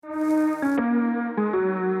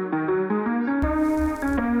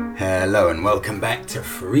Hello and welcome back to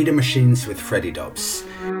Freedom Machines with Freddie Dobbs.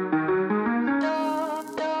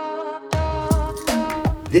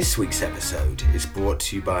 This week's episode is brought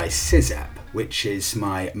to you by SysApp, which is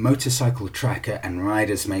my motorcycle tracker and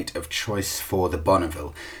rider's mate of choice for the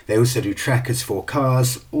Bonneville. They also do trackers for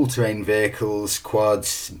cars, all-terrain vehicles,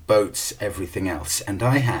 quads, boats, everything else. And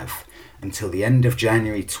I have, until the end of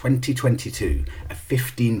January 2022, a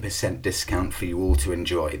 15% discount for you all to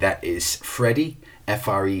enjoy. That is Freddie,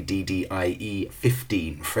 Freddie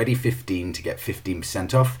 15, Freddie 15 to get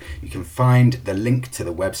 15% off. You can find the link to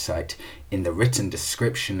the website in the written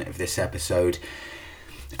description of this episode.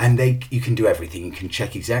 And you can do everything. You can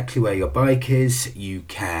check exactly where your bike is. You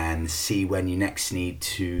can see when you next need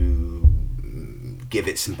to give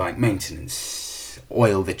it some bike maintenance,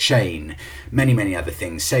 oil the chain, many other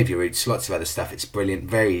things, save your routes, lots of other stuff. It's brilliant,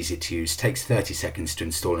 very easy to use, takes 30 seconds to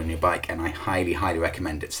install on your bike, and I highly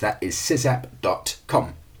recommend it. So that is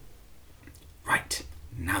sysapp.com. Right,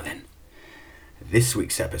 now then, this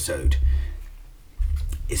week's episode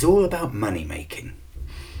is all about money making.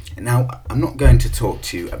 Now, I'm not going to talk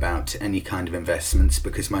to you about any kind of investments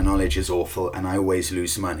because my knowledge is awful and I always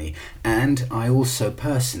lose money. And I also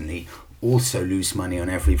personally lose money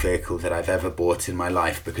on every vehicle that I've ever bought in my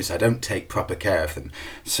life because I don't take proper care of them.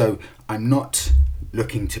 So I'm not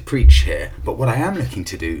looking to preach here, but what I am looking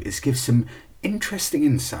to do is give some interesting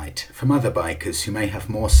insight from other bikers who may have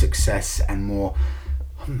more success and more,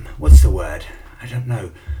 what's the word? I don't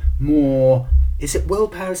know. More... Is it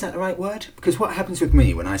willpower? Is that the right word? Because what happens with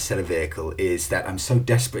me when I sell a vehicle is that I'm so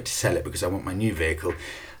desperate to sell it because I want my new vehicle.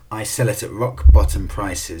 I sell it at rock bottom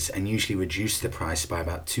prices and usually reduce the price by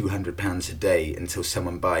about £200 a day until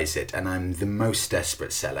someone buys it. And I'm the most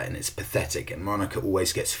desperate seller and it's pathetic. And Monica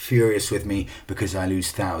always gets furious with me because I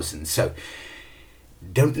lose thousands. So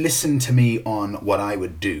don't listen to me on what I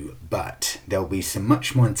would do, but there'll be some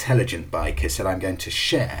much more intelligent bikers that I'm going to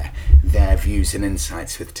share their views and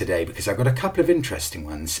insights with today because I've got a couple of interesting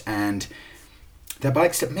ones and they're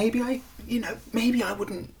bikes that maybe I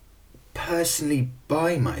wouldn't personally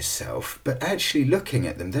buy myself, but actually looking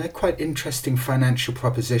at them, they're quite interesting financial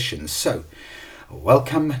propositions. So,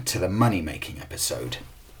 welcome to the money making episode.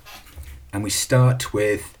 And we start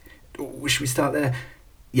with, should we start there?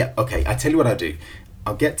 Yeah, okay, I tell you what I'll do.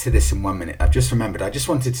 I'll get to this in 1 minute. I've just remembered, I just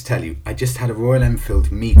wanted to tell you, I just had a Royal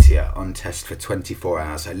Enfield Meteor on test for 24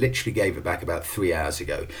 hours. I literally gave it back about 3 hours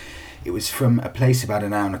ago. It was from a place about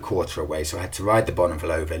an hour and a quarter away, so I had to ride the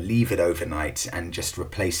Bonneville over, leave it overnight, and just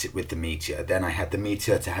replace it with the Meteor. Then I had the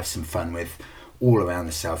Meteor to have some fun with all around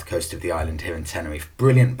the south coast of the island here in Tenerife.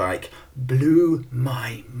 Brilliant bike. Blew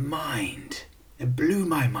my mind. It blew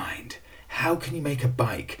my mind. How can you make a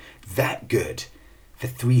bike that good for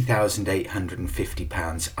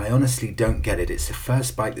 £3,850? I honestly don't get it. It's the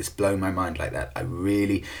first bike that's blown my mind like that. I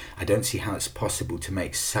don't see how it's possible to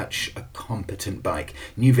make such a competent bike.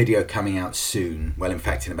 New video coming out soon. Well, in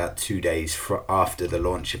fact, in about 2 days after the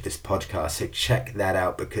launch of this podcast. So check that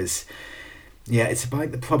out because, yeah, it's a bike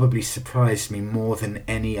that probably surprised me more than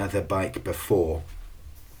any other bike before.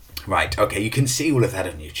 Right, okay, you can see all of that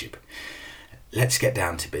on YouTube. Let's get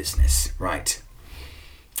down to business. Right.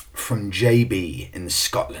 From JB in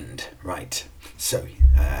Scotland, right? So,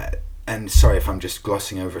 and sorry if I'm just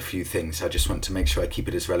glossing over a few things. I just want to make sure I keep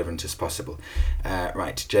it as relevant as possible.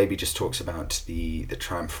 Right, JB just talks about the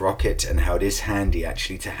Triumph Rocket and how it is handy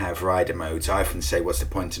actually to have rider modes. I often say, what's the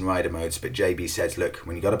point in rider modes? But JB says, look,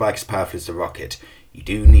 when you got a bike as powerful as the Rocket, you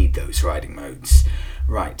do need those riding modes.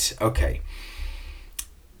 Right, okay.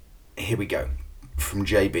 Here we go. From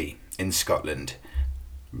JB in Scotland.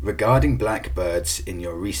 Regarding Blackbirds in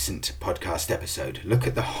your recent podcast episode, look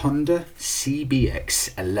at the Honda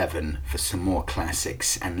CBX-11 for some more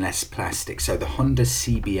classics and less plastic. So the Honda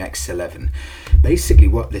CBX-11, basically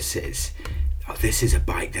what this is a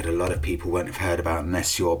bike that a lot of people won't have heard about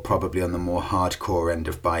unless you're probably on the more hardcore end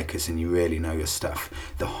of bikers and you really know your stuff.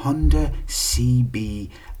 The Honda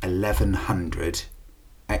CB1100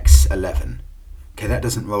 X11. Okay, that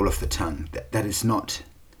doesn't roll off the tongue. That is not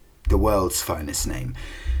the world's finest name.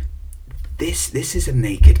 This is a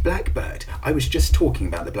naked Blackbird. I was just talking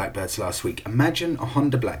about the Blackbirds last week. Imagine a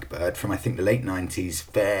Honda Blackbird from I think the late 90s,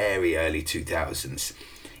 very early 2000s.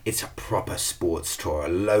 It's a proper sports tourer,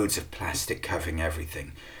 loads of plastic covering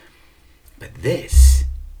everything. But this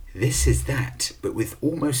is that, but with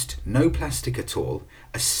almost no plastic at all,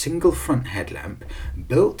 a single front headlamp,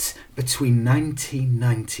 built between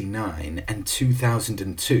 1999 and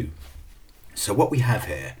 2002. So what we have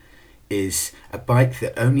here is a bike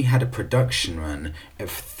that only had a production run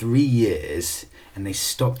of 3 years and they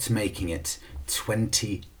stopped making it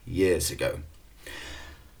 20 years ago.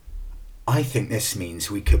 I think this means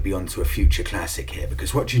we could be onto a future classic here,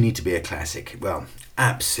 because what do you need to be a classic? Well,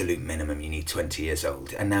 absolute minimum, you need 20 years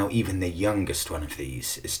old. And now even the youngest one of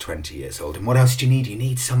these is 20 years old. And what else do you need? You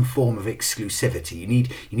need some form of exclusivity. You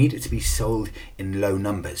need it to be sold in low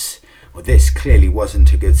numbers. Well, this clearly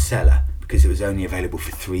wasn't a good seller because it was only available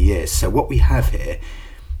for 3 years. So what we have here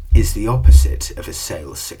is the opposite of a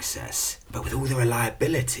sales success, but with all the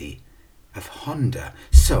reliability of Honda.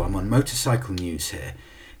 So I'm on Motorcycle News here.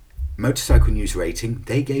 Motorcycle News rating,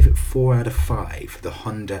 they gave it 4 out of 5, the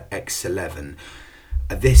Honda X11.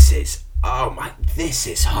 This is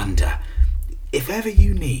Honda. If ever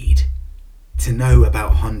you need to know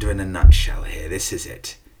about Honda in a nutshell here, this is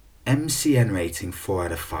it. MCN rating 4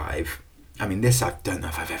 out of 5. I mean, this, I don't know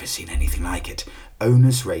if I've ever seen anything like it.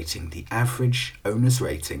 Owner's rating, the average owner's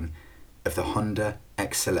rating of the Honda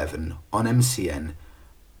X11 on MCN,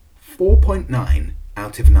 4.9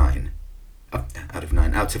 out of 9.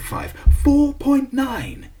 Out of 5.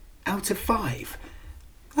 4.9 out of 5.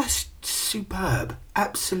 That's superb.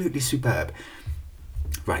 Absolutely superb.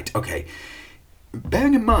 Right, okay.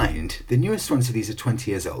 Bearing in mind, the newest ones of these are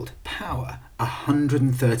 20 years old. Power,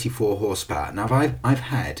 134 horsepower. Now, I've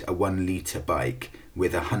had a 1 litre bike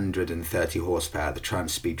with 130 horsepower, the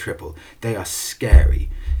Triumph Speed Triple. They are scary.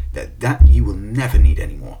 That you will never need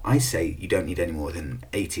anymore. I say you don't need any more than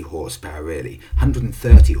 80 horsepower, really.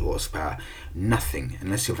 130 horsepower, nothing,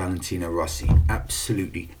 unless you're Valentino Rossi.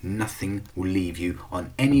 Absolutely nothing will leave you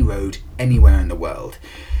on any road, anywhere in the world.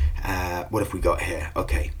 What have we got here?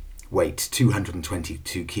 Okay. Weight,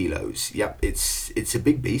 222 kilos. Yep, it's a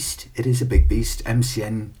big beast. It is a big beast.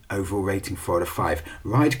 MCN overall rating 4 out of 5.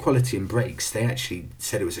 Ride quality and brakes, they actually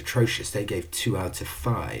said it was atrocious. They gave 2 out of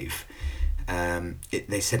 5.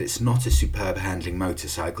 They said it's not a superb handling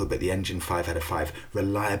motorcycle, but the engine 5 out of 5.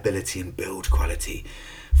 Reliability and build quality,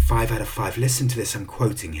 5 out of 5. Listen to this, I'm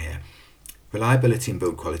quoting here. Reliability and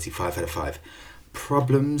build quality, 5 out of 5.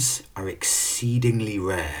 Problems are exceedingly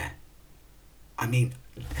rare. I mean,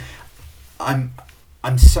 I'm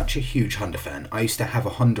such a huge Honda fan. I used to have a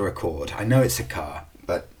Honda Accord. I know it's a car,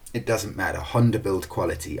 but it doesn't matter. Honda build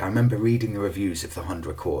quality. I remember reading the reviews of the Honda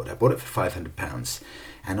Accord. I bought it for £500,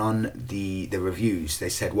 and on the reviews they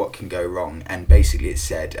said what can go wrong, and basically it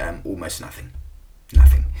said almost nothing.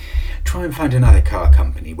 Try and find another car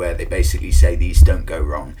company where they basically say these don't go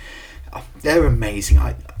wrong. They're amazing.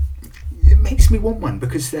 It makes me want one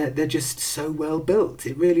because they're just so well built.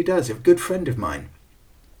 It really does. A good friend of mine,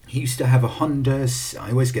 he used to have a Honda,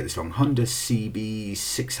 I always get this wrong, Honda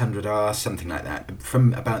CB600R, something like that,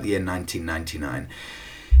 from about the year 1999.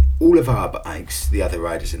 All of our bikes, the other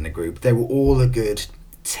riders in the group, they were all a good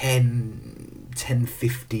 10,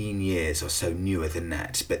 15 years or so newer than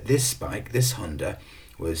that. But this bike, this Honda,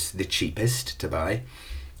 was the cheapest to buy.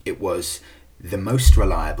 It was the most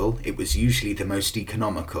reliable, it was usually the most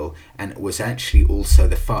economical, and it was actually also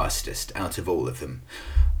the fastest out of all of them.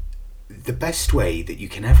 The best way that you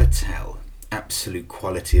can ever tell absolute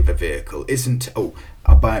quality of a vehicle isn't, I'll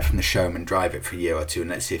buy it from the showroom and drive it for a year or two and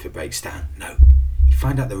let's see if it breaks down. No, you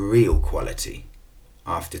find out the real quality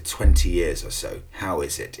after 20 years or so. How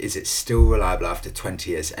is it? Is it still reliable after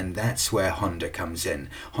 20 years? And that's where Honda comes in.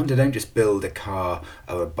 Honda don't just build a car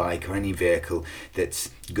or a bike or any vehicle that's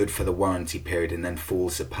good for the warranty period and then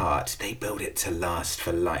falls apart. They build it to last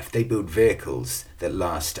for life. They build vehicles that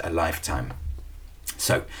last a lifetime.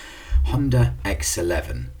 So, Honda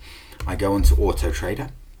X11. I go onto Auto Trader,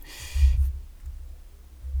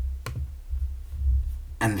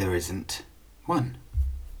 and there isn't one.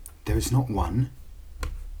 There is not one. Oh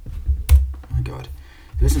my God.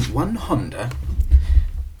 There isn't one Honda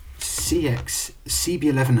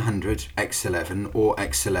CB1100 X11 or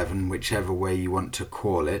X11, whichever way you want to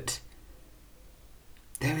call it.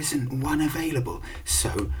 There isn't one available.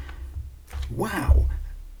 So, wow.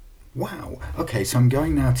 Okay, so I'm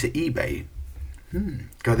going now to eBay.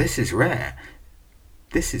 God, this is rare.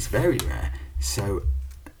 This is very rare. So,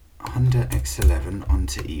 Honda X11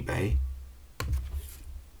 onto eBay.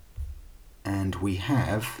 And we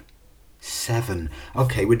have 7.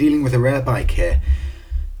 Okay, we're dealing with a rare bike here.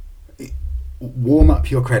 Warm up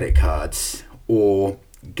your credit cards or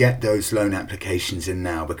get those loan applications in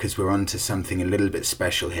now, because we're onto something a little bit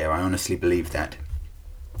special here. I honestly believe that.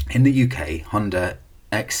 In the UK, Honda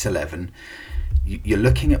X11, you're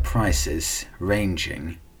looking at prices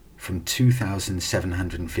ranging from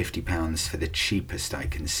 £2,750 for the cheapest I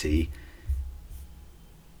can see.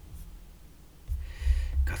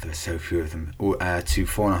 God, there are so few of them. To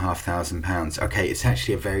 £4,500. Okay, it's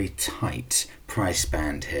actually a very tight price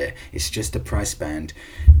band here. It's just a price band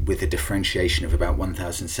with a differentiation of about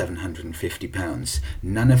 £1,750.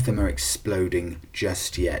 None of them are exploding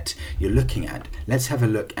just yet. You're looking at, let's have a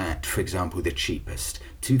look at, for example, the cheapest,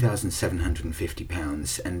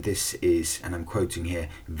 £2,750, and this is, and I'm quoting here,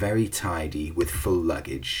 very tidy with full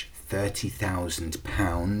luggage,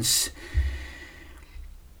 £30,000.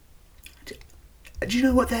 Do you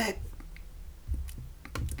know what they're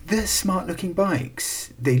smart looking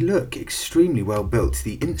bikes? They look extremely well built.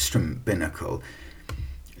 The instrument binnacle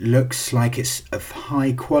looks like it's of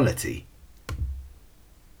high quality.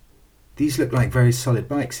 These look like very solid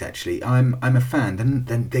bikes actually. I'm a fan.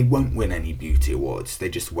 Then they won't win any beauty awards. They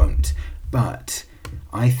just won't. But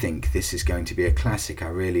I think this is going to be a classic, I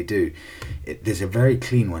really do. There's a very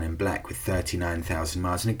clean one in black with 39,000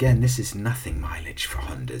 miles, and again, this is nothing mileage for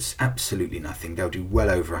Hondas, absolutely nothing. They'll do well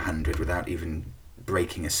over 100 without even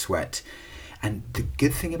breaking a sweat. And the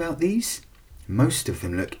good thing about these, most of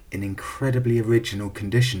them look in incredibly original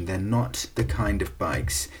condition. They're not the kind of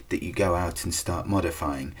bikes that you go out and start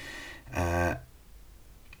modifying. Tell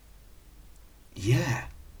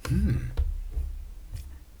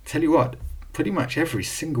you what, pretty much every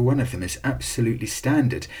single one of them is absolutely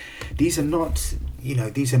standard. These are not,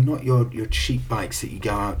 these are not your cheap bikes that you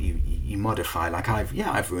go out, you modify. Like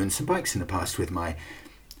I've ruined some bikes in the past with my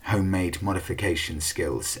homemade modification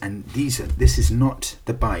skills, and this is not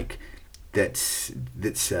the bike that's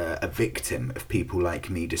a victim of people like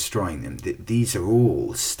me destroying them. These are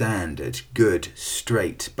all standard, good,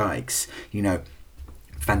 straight bikes.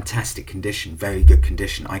 Fantastic condition, very good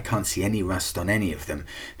condition. I can't see any rust on any of them.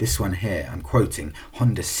 This one here, I'm quoting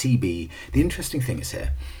Honda CB. The interesting thing is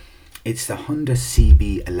here, it's the Honda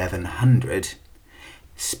CB 1100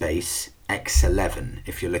 space X11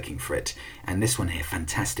 if you're looking for it. And this one here,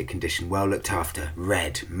 fantastic condition, well looked after,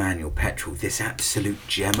 red, manual, petrol. This absolute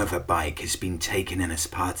gem of a bike has been taken in as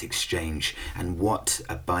part exchange, and what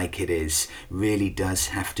a bike it is. Really does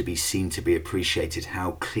have to be seen to be appreciated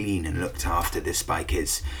how clean and looked after this bike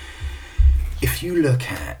is. If you look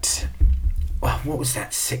at, what was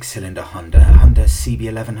that 6-cylinder Honda CB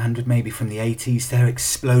 1100 maybe from the 80s? They're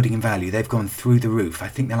exploding in value. They've gone through the roof. I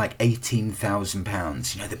think they're like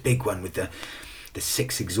 £18,000. The big one with the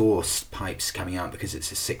 6 exhaust pipes coming out because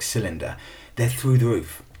it's a 6-cylinder. They're through the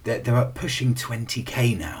roof. They're up pushing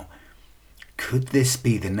 20k now. Could this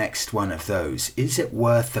be the next one of those? Is it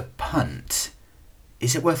worth a punt?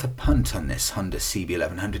 Is it worth a punt on this Honda CB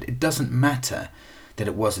 1100? It doesn't matter that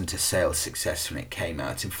it wasn't a sales success when it came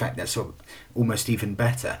out. In fact, that's almost even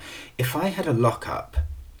better. If I had a lockup,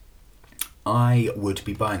 I would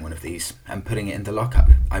be buying one of these and putting it in the lockup.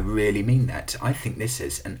 I really mean that. I think this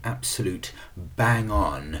is an absolute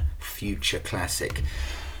bang-on future classic.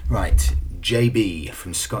 Right, JB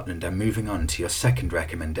from Scotland, I'm moving on to your second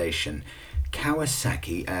recommendation.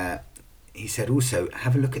 Kawasaki, he said also,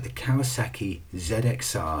 have a look at the Kawasaki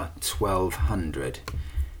ZXR 1200.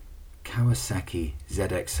 Kawasaki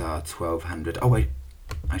ZXR 1200. Oh wait,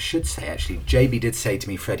 I should say actually, JB did say to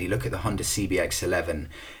me, Freddie, look at the Honda CBX11,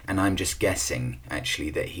 and I'm just guessing actually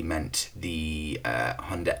that he meant the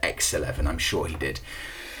Honda X11. I'm sure he did.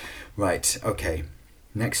 Right, okay,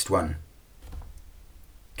 next one.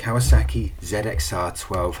 Kawasaki ZXR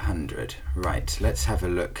 1200. Right, let's have a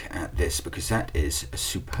look at this because that is a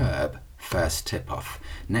superb first tip-off.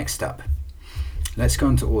 Next up, let's go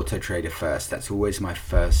on to Auto Trader first. That's always my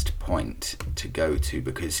first point to go to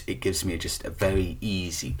because it gives me just a very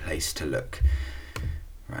easy place to look.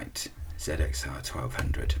 Right, ZXR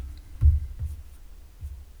 1200.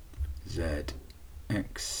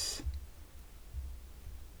 ZX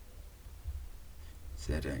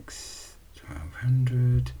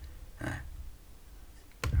 1200.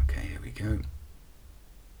 Okay, here we go.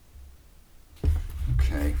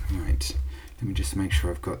 Okay, right. Let me just make sure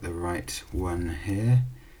I've got the right one here.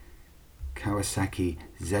 Kawasaki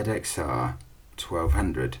ZXR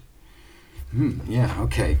 1200. Yeah,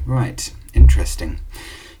 okay, right. Interesting.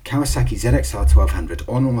 Kawasaki ZXR 1200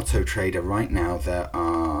 on Auto Trader right now. There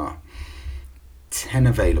are 10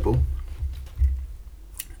 available.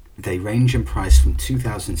 They range in price from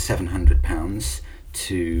 £2,700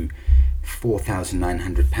 to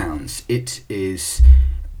 £4,900. It is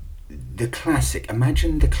the classic.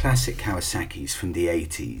 Imagine the classic Kawasaki's from the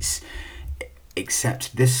 80s,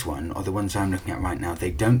 except this one, or the ones I'm looking at right now,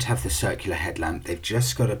 they don't have the circular headlamp. They've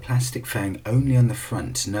just got a plastic fairing only on the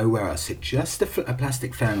front, nowhere else. So just a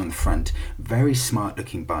plastic fairing on the front. Very smart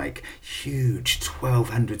looking bike. Huge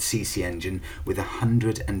 1200cc engine with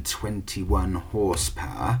 121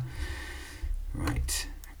 horsepower. Right,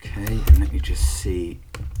 okay, and Let me just see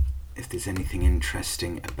if there's anything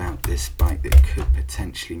interesting about this bike that could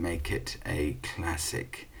potentially make it a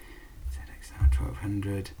classic. ZXR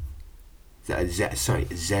 1200.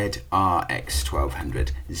 ZRX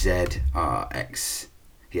 1200. ZRX.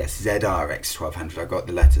 Yes, ZRX 1200. I got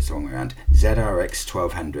the letters the wrong way around. ZRX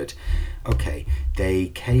 1200. Okay, they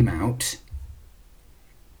came out.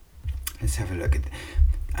 Let's have a look at.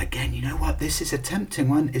 Again, you know what? This is a tempting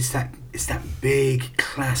one. It's that big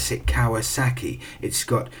classic Kawasaki. It's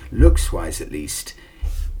got, looks-wise at least,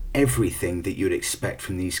 everything that you'd expect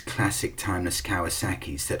from these classic timeless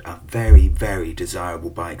Kawasaki's that are very, very desirable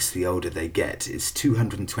bikes the older they get. It's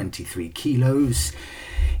 223 kilos.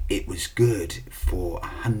 It was good for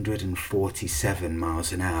 147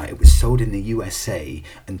 miles an hour. It was sold in the USA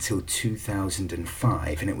until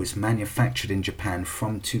 2005, and it was manufactured in Japan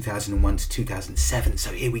from 2001 to 2007.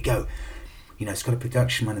 So here we go. You know, it's got a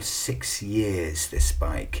production run of 6 years, this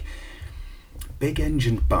bike. Big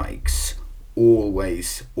engined bikes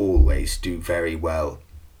always do very well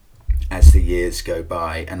as the years go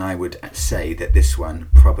by, and I would say that this one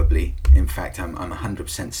probably, in fact I'm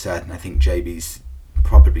 100% certain, I think JB's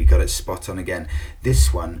probably got it spot on again.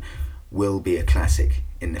 This one will be a classic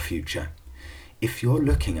in the future. If you're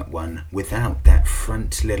looking at one without that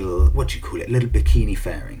front little, what do you call it, little bikini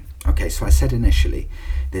fairing. Okay, so I said initially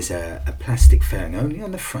there's a plastic fairing only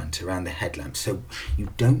on the front around the headlamp, so you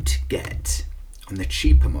don't get, on the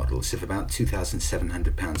cheaper models of about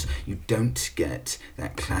 £2,700, you don't get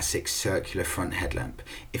that classic circular front headlamp.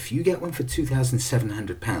 If you get one for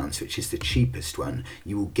 £2,700, which is the cheapest one,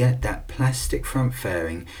 you will get that plastic front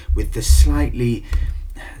fairing with the slightly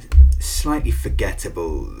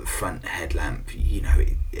forgettable front headlamp. You know,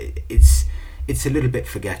 it's a little bit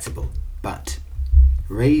forgettable, but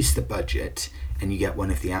raise the budget and you get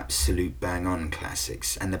one of the absolute bang-on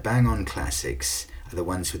classics. And the bang-on classics are the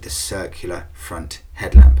ones with the circular front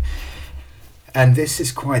headlamp. And this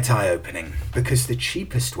is quite eye-opening, because the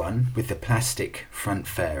cheapest one with the plastic front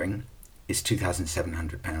fairing is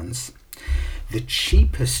 £2,700. The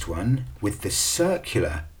cheapest one with the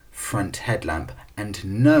circular front headlamp and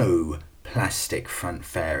no plastic front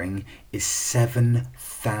fairing is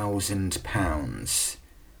 £7,000.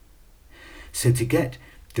 So to get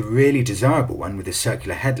the really desirable one with the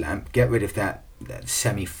circular headlamp, get rid of that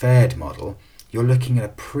semi-faired model, you're looking at a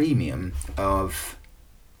premium of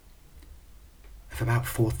about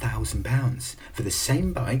 £4,000 for the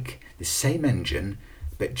same bike, the same engine,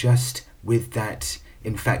 but just with that.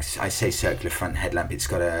 In fact, I say circular front headlamp, it's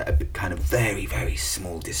got a kind of very, very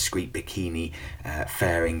small discrete bikini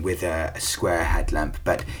fairing with a square headlamp,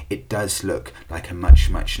 but it does look like a much,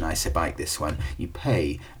 much nicer bike, this one. You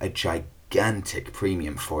pay a gigantic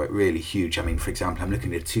premium for it, really huge. I mean, for example, I'm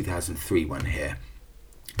looking at a 2003 one here.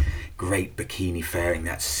 Great bikini fairing,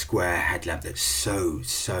 that square headlamp that's so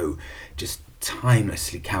just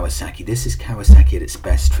timelessly Kawasaki. This is Kawasaki at its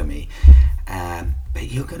best for me. But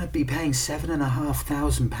you're going to be paying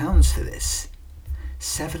 £7,500 for this.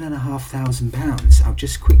 £7,500. I'll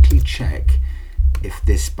just quickly check if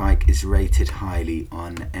this bike is rated highly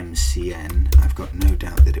on MCN. I've got no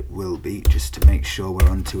doubt that it will be, just to make sure we're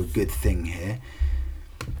onto a good thing here.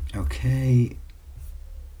 Okay.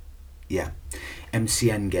 Yeah.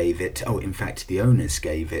 MCN gave it, in fact the owners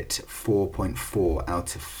gave it 4.4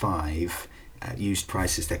 out of 5. Used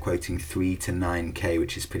prices, they're quoting 3 to 9k,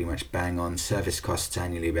 which is pretty much bang on. Service costs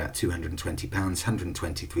annually about £220,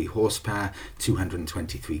 123 horsepower,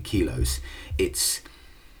 223 kilos. It's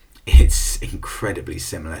incredibly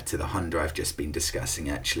similar to the Honda I've just been discussing,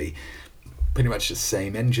 actually. Pretty much the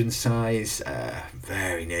same engine size,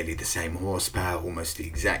 very nearly the same horsepower, almost the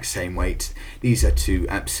exact same weight. These are two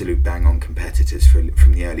absolute bang-on competitors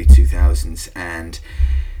from the early 2000s, and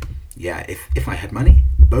yeah, if I had money,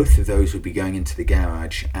 both of those would be going into the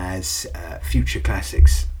garage as future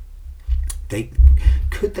classics.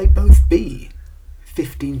 Could they both be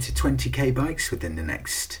 15 to 20k bikes within the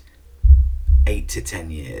next 8 to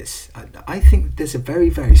 10 years? I think there's a very,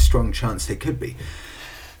 very strong chance they could be.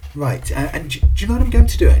 Right, and do you know what I'm going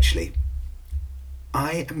to do, actually?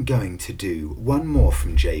 I am going to do one more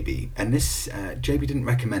from JB, and this, JB didn't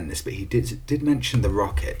recommend this, but he did mention the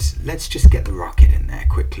Rocket. Let's just get the Rocket in there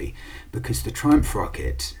quickly, because the Triumph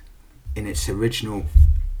Rocket, in its original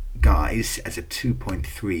guise as a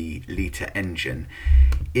 2.3 litre engine,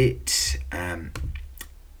 this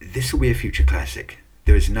will be a future classic.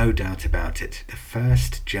 There is no doubt about it. The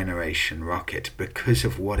first generation Rocket, because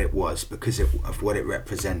of what it was, because of what it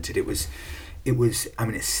represented, it was, I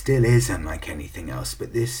mean, it still is unlike anything else,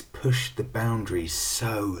 but this pushed the boundaries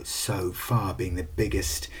so far, being the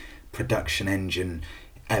biggest production engine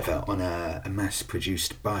ever on a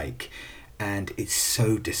mass-produced bike. and it's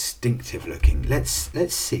so distinctive looking. Let's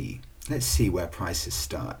see where prices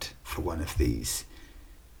start for one of these.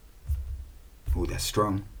 Oh, they're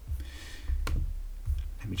strong.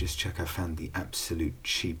 Let me just check I found the absolute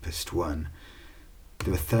cheapest one.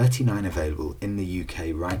 There are 39 available in the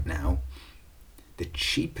UK right now. The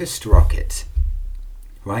cheapest rocket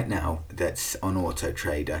right now that's on Auto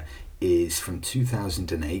Trader is from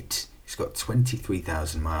 2008. It's got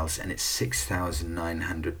 23,000 miles and it's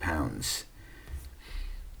 £6,900.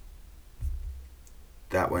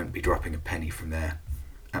 That won't be dropping a penny from there.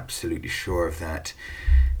 Absolutely sure of that.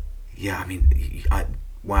 Yeah, I mean,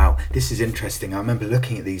 wow, this is interesting. I remember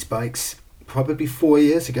looking at these bikes probably 4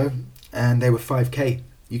 years ago, and they were 5k.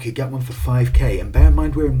 You could get one for 5k, and bear in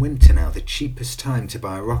mind we're in winter now, the cheapest time to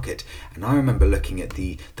buy a rocket. And I remember looking at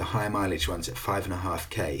the higher mileage ones at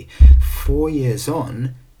 5.5k. 4 years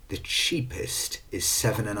on, the cheapest is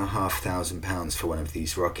 £7,500 for one of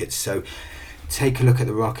these rockets. So take a look at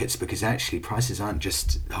the rockets, because actually prices aren't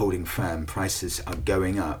just holding firm, prices are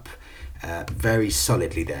going up very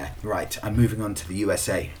solidly there. Right, I'm moving on to the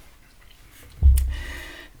USA.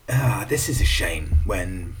 This is a shame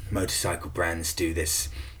when motorcycle brands do this.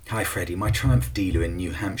 Hi Freddie, my Triumph dealer in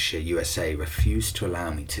New Hampshire, USA refused to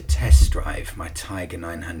allow me to test drive my Tiger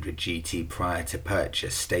 900 GT prior to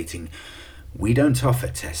purchase, stating, "We don't offer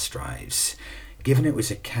test drives." Given it was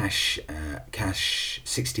a cash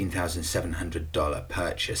 $16,700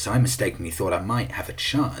 purchase, I mistakenly thought I might have a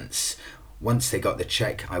chance. Once they got the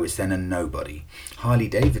check, I was then a nobody. Harley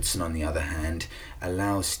Davidson, on the other hand,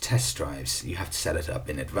 allows test drives. You have to set it up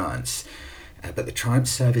in advance. But the Triumph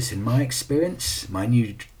service, in my experience, my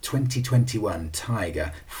new 2021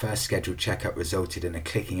 Tiger first scheduled checkup resulted in a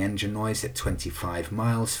clicking engine noise at 25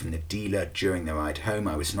 miles from the dealer during the ride home.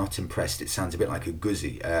 I was not impressed. It sounds a bit like a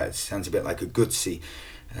Goodsey.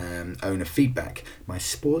 Owner feedback. My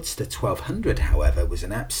Sportster 1200, however, was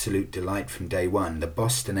an absolute delight from day one. The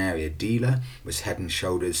Boston area dealer was head and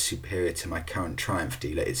shoulders superior to my current Triumph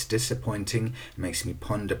dealer. It's disappointing. It makes me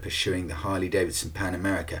ponder pursuing the Harley Davidson Pan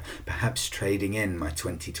America, perhaps trading in my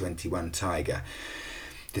 2021 Tiger.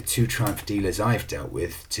 The two Triumph dealers I've dealt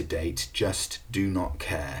with to date just do not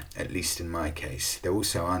care, at least in my case. There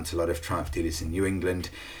also aren't a lot of Triumph dealers in New England.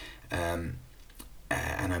 And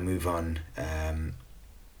I move on.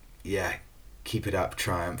 Yeah, keep it up,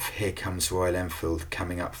 Triumph. Here comes Royal Enfield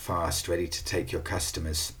coming up fast, ready to take your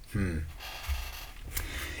customers.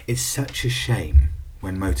 It's such a shame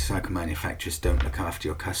when motorcycle manufacturers don't look after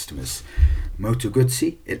your customers. Moto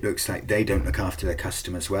Guzzi, it looks like they don't look after their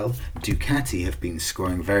customers well. Ducati have been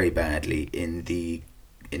scoring very badly in the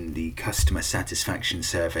customer satisfaction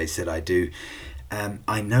surveys that I do.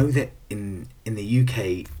 I know that in the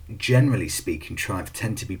UK, generally speaking, Triumph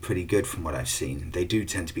tend to be pretty good from what I've seen. They do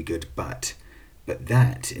tend to be good, but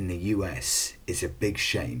that in the US is a big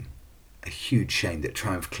shame, a huge shame that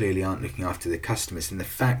Triumph clearly aren't looking after their customers. And the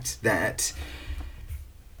fact that,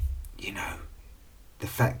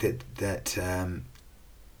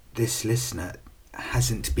 this listener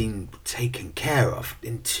hasn't been taken care of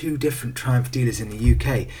in two different Triumph dealers in the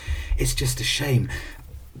UK, it's just a shame.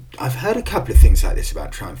 I've heard a couple of things like this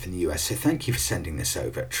about Triumph in the US, so thank you for sending this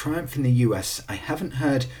over. Triumph in the US, I haven't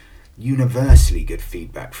heard universally good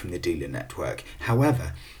feedback from the dealer network.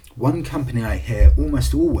 However, one company I hear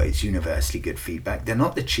almost always universally good feedback, they're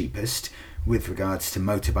not the cheapest with regards to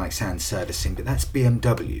motorbikes and servicing, but that's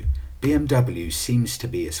BMW. BMW seems to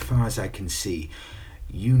be, as far as I can see,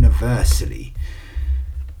 universally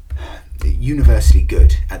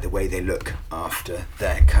good at the way they look after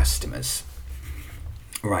their customers.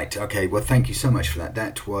 Right, okay, well thank you so much for that.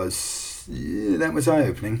 That was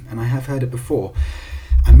eye-opening, and I have heard it before.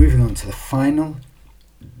 I'm moving on to the final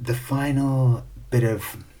bit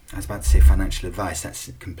of, I was about to say financial advice,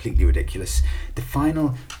 that's completely ridiculous. The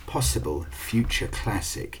final possible future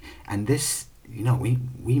classic, and this,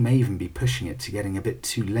 we may even be pushing it to getting a bit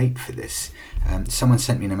too late for this. Someone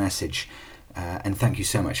sent me a message, and thank you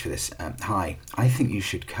so much for this. Hi, I think you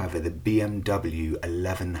should cover the BMW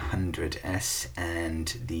 1100S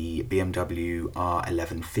and the BMW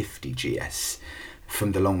R1150 GS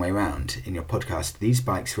from the long way round in your podcast. These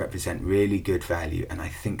bikes represent really good value, and I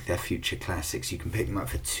think they're future classics. You can pick them up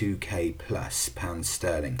for 2k plus pounds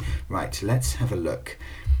sterling. Right, let's have a look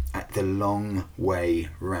at the long way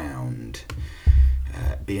round.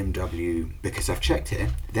 BMW, because I've checked here,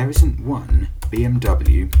 there isn't one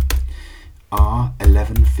BMW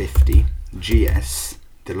R1150 GS,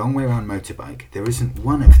 the long way round motorbike. There isn't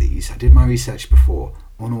one of these. I did my research before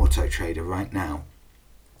on Auto Trader right now.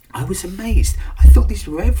 I was amazed. I thought these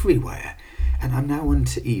were everywhere. And I'm now on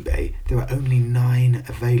to eBay. There are only 9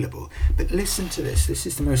 available. But listen to this. This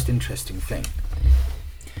is the most interesting thing.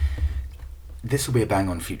 This will be a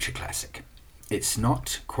bang-on future classic. It's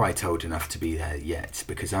not quite old enough to be there yet,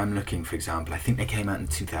 because I'm looking, for example, I think they came out in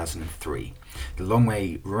 2003. The Long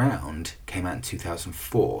Way Round came out in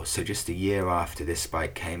 2004, so just a year after this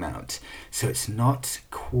bike came out. So it's not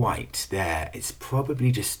quite there. It's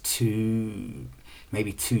probably just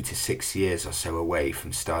maybe 2 to 6 years or so away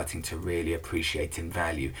from starting to really appreciate in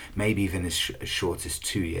value, maybe even as short as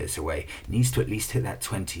 2 years away. It needs to at least hit that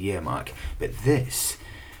 20-year mark. But this,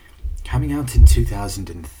 coming out in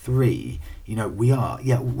 2003,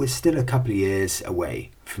 we're still a couple of years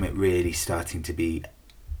away from it really starting to be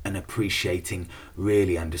an appreciating,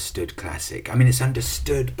 really understood classic. I mean, it's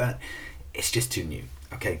understood, but it's just too new.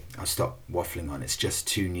 Okay, I'll stop waffling on. It's just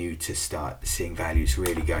too new to start seeing values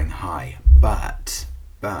really going high. But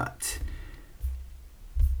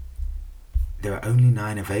there are only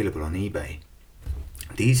 9 available on eBay.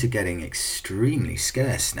 These are getting extremely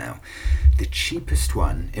scarce now. The cheapest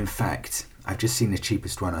one, in fact, I've just seen the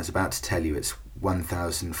cheapest one. I was about to tell you it's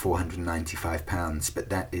 £1,495, but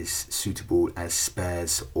that is suitable as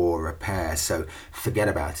spares or repair, so forget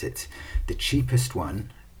about it. The cheapest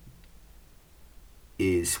one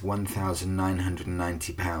is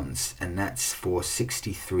 £1,990, and that's for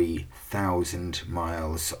 63,000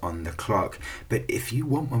 miles on the clock. But if you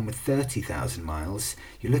want one with 30,000 miles,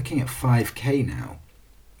 you're looking at 5k now.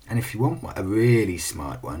 And if you want a really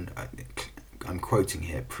smart one, I'm quoting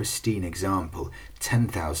here, pristine example,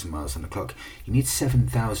 10,000 miles on the clock, you need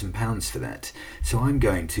 £7,000 for that. So I'm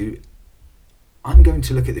going to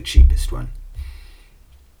look at the cheapest one.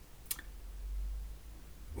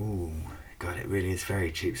 Ooh, God, it really is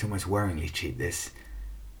very cheap. It's almost worryingly cheap, this.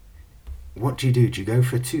 What do? Do you go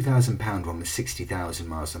for a £2,000 one with 60,000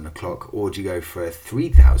 miles on the clock, or do you go for a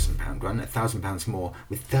 £3,000 one, £1,000 more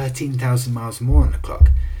with 13,000 miles more on the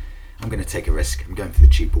clock? I'm going to take a risk. I'm going for the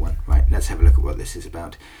cheaper one. Right, let's have a look at what this is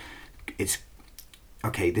about. It's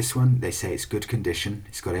okay, this one, they say it's good condition.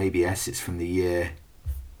 It's got ABS. It's from the year...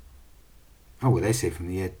 Oh, well, they say from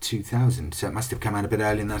the year 2000. So it must have come out a bit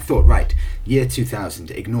earlier than I thought. Right, year 2000.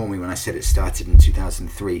 Ignore me when I said it started in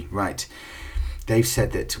 2003. Right. They've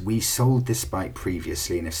said that we sold this bike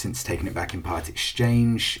previously and have since taken it back in part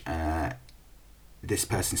exchange. This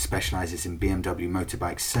person specialises in BMW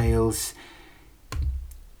motorbike sales.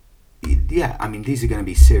 Yeah, I mean, these are going to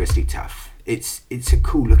be seriously tough. It's a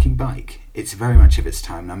cool looking bike. It's very much of its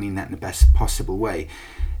time, and I mean that in the best possible way.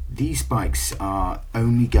 These bikes are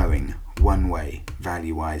only going one way,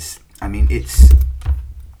 value-wise. I mean,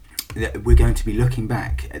 we're going to be looking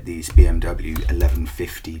back at these BMW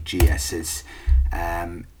 1150 GSs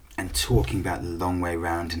and talking about the Long Way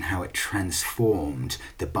Round and how it transformed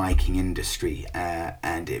the biking industry,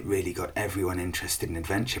 and it really got everyone interested in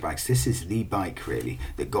adventure bikes. This is the bike, really,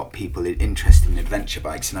 that got people interested in adventure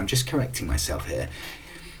bikes. And I'm just correcting myself here.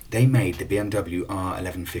 They made the BMW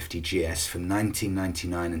R1150 GS from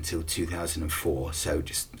 1999 until 2004. So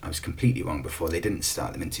I was completely wrong before. They didn't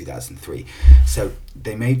start them in 2003. So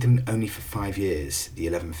they made them only for 5 years, the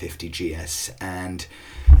 1150 GS, and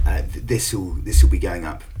this will be going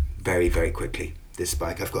up very, very quickly. This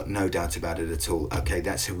bike, I've got no doubt about it at all. Okay,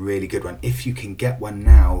 that's a really good one. If you can get one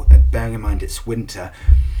now, bearing in mind it's winter,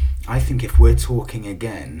 I think if we're talking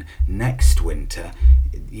again next winter,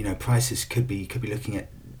 prices could be looking at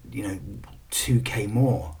 2k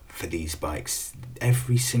more for these bikes.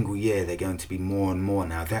 Every single year they're going to be more and more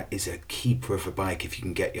now. That is a keeper of a bike if you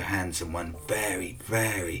can get your hands on one. Very,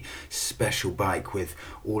 very special bike with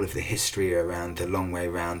all of the history around the Long Way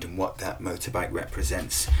Round and what that motorbike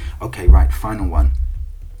represents. Okay, right, final one.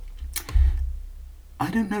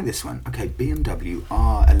 I don't know this one. Okay, BMW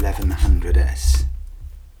R1100S.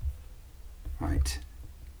 Right.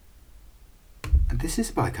 And this is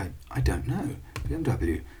a bike I don't know.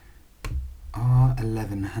 BMW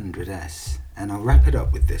R1100S, and I'll wrap it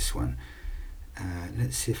up with this one.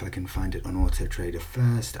 Let's see if I can find it on Auto Trader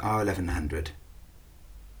first. R1100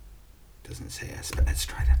 doesn't say S, but let's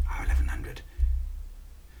try that. R1100.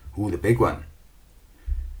 Ooh, the big one.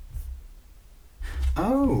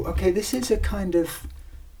 Oh, okay, this is a kind of...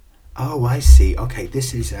 Oh, I see. Okay,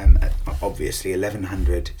 this is obviously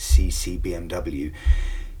 1100cc BMW.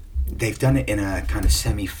 They've done it in a kind of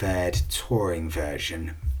semi-faired touring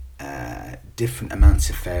version. Different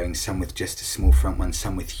amounts of fairings, some with just a small front one,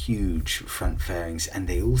 some with huge front fairings, and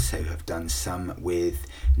they also have done some with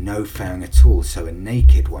no fairing at all, so a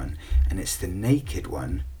naked one. And it's the naked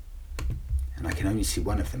one, and I can only see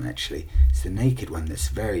one of them actually, It's the naked one that's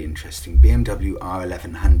very interesting. BMW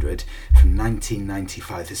R1100 from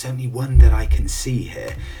 1995. There's only one that I can see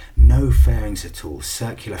here. No fairings at all.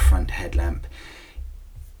 Circular front headlamp.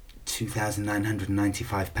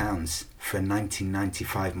 £2,995 for a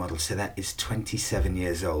 1995 model. So that is 27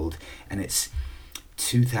 years old. And it's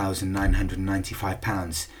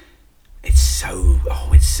 £2,995. It's so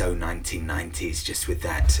 1990s, just with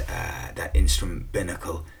that instrument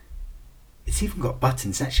binnacle. It's even got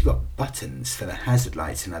buttons. It's actually got buttons for the hazard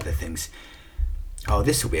lights and other things. Oh,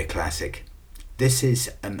 this will be a classic. This is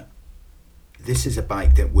a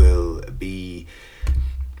bike that will be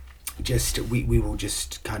we will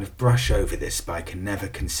just kind of brush over this bike and never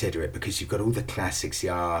consider it, because you've got all the classics,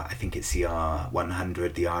 I think it's the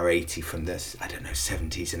R100, the R80 from the,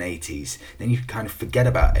 70s and 80s. Then you kind of forget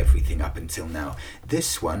about everything up until now.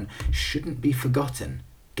 This one shouldn't be forgotten.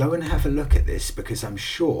 Go and have a look at this, because I'm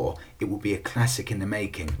sure it will be a classic in the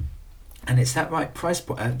making. And it's that right price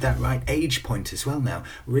point, that right age point as well now.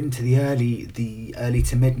 We're into the early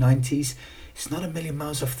to mid 90s. It's not a million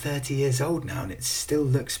miles off 30 years old now, and it still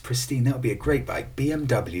looks pristine. That would be a great bike.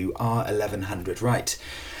 BMW R1100. Right.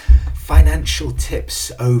 Financial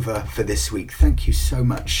tips over for this week. Thank you so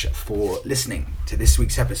much for listening to this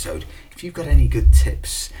week's episode. If you've got any good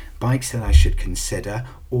tips, bikes that I should consider,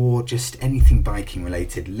 or just anything biking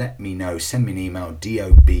related, let me know. Send me an email,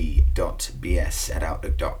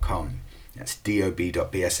 dob.bs@outlook.com. That's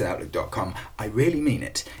dob.bs@outlook.com. I really mean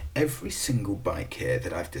it. Every single bike here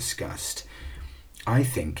that I've discussed, I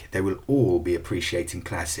think they will all be appreciating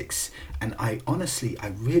classics. And I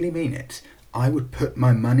really mean it. I would put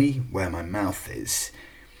my money where my mouth is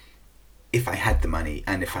if I had the money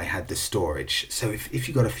and if I had the storage. So if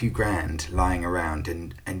you've got a few grand lying around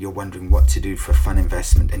and you're wondering what to do for a fun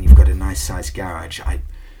investment, and you've got a nice sized garage,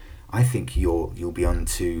 I think you'll be on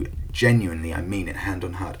to, genuinely, I mean it, hand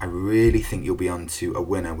on heart, I really think you'll be on to a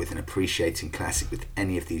winner with an appreciating classic with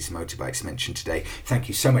any of these motorbikes mentioned today. Thank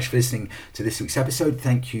you so much for listening to this week's episode.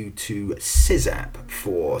 Thank you to SysApp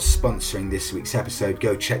for sponsoring this week's episode.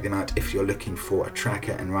 Go check them out if you're looking for a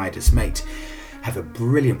tracker and rider's mate. Have a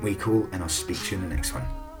brilliant week all, and I'll speak to you in the next one.